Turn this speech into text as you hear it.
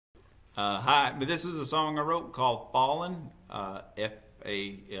Hi, but this is a song I wrote called Fallin, Fallin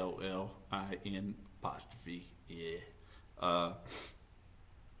apostrophe. Yeah. Uh,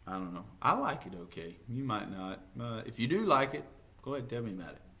 I don't know. I like it okay. You might not. If you do like it, go ahead and tell me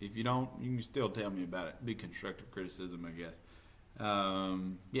about it. If you don't, you can still tell me about it. Be constructive criticism, I guess.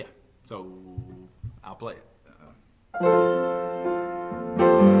 Yeah. So I'll play it.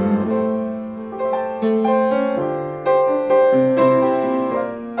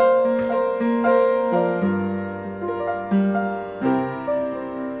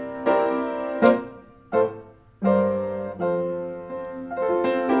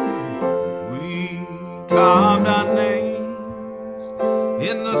 We carved our names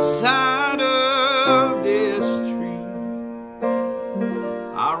in the side of this tree,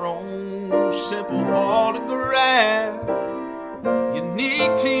 our own simple autograph,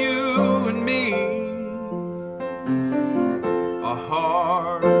 unique to you and me. A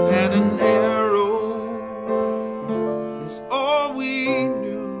heart and an arrow is all we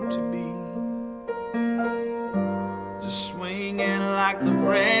knew to be, just swinging like the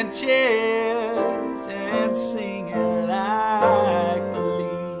branches and singing like the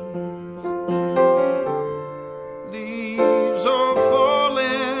leaves. Leaves are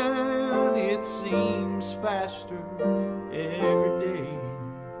falling, it seems faster every day.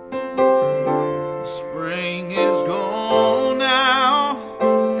 Spring is gone now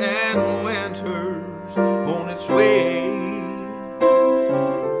and winter's on its way.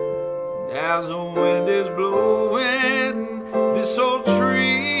 As the wind is blowing, this old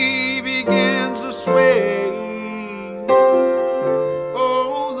tree begins to sway.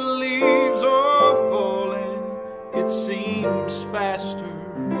 Oh, the leaves are falling, it seems faster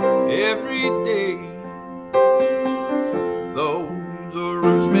every day. Though the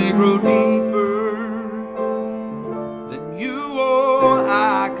roots may grow deeper than you or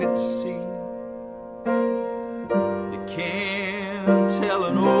I could see, you can't tell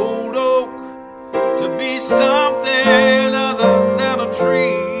an old oak to be something other than a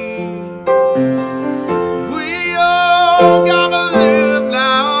tree. We all gotta live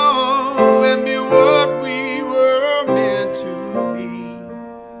now and be what we were meant to be,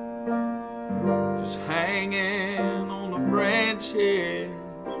 just hanging on the branches,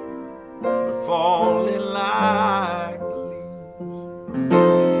 we're falling like the leaves.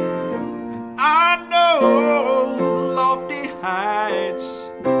 And I know the lofty heights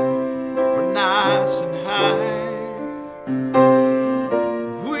were nice and high.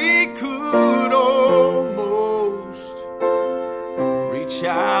 We could almost reach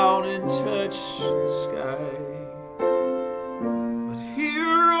out and touch the sky. But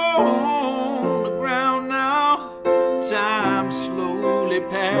here on the ground now, time slowly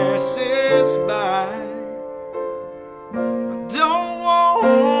passes by. I don't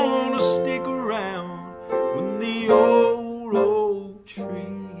want to stick around when the old oak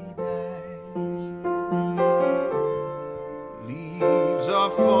tree dies. Leaves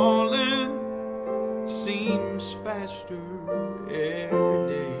are falling, it seems faster every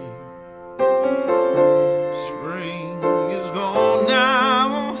day. Spring is gone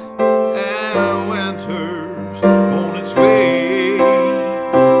now and winter's on its way.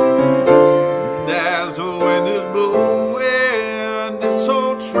 And as the wind is blowing, this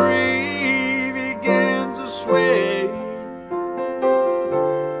old tree begins to sway.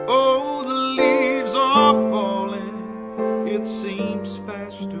 Oh, the leaves are falling, it seems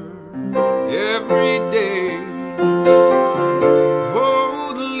faster every day.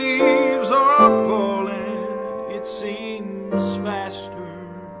 Oh, the leaves are falling, it seems faster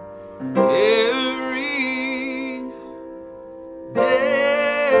every day.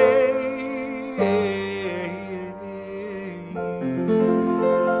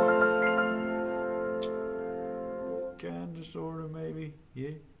 Kinda, sorta, maybe.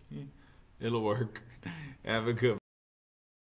 Yeah. It'll work. Have a good one.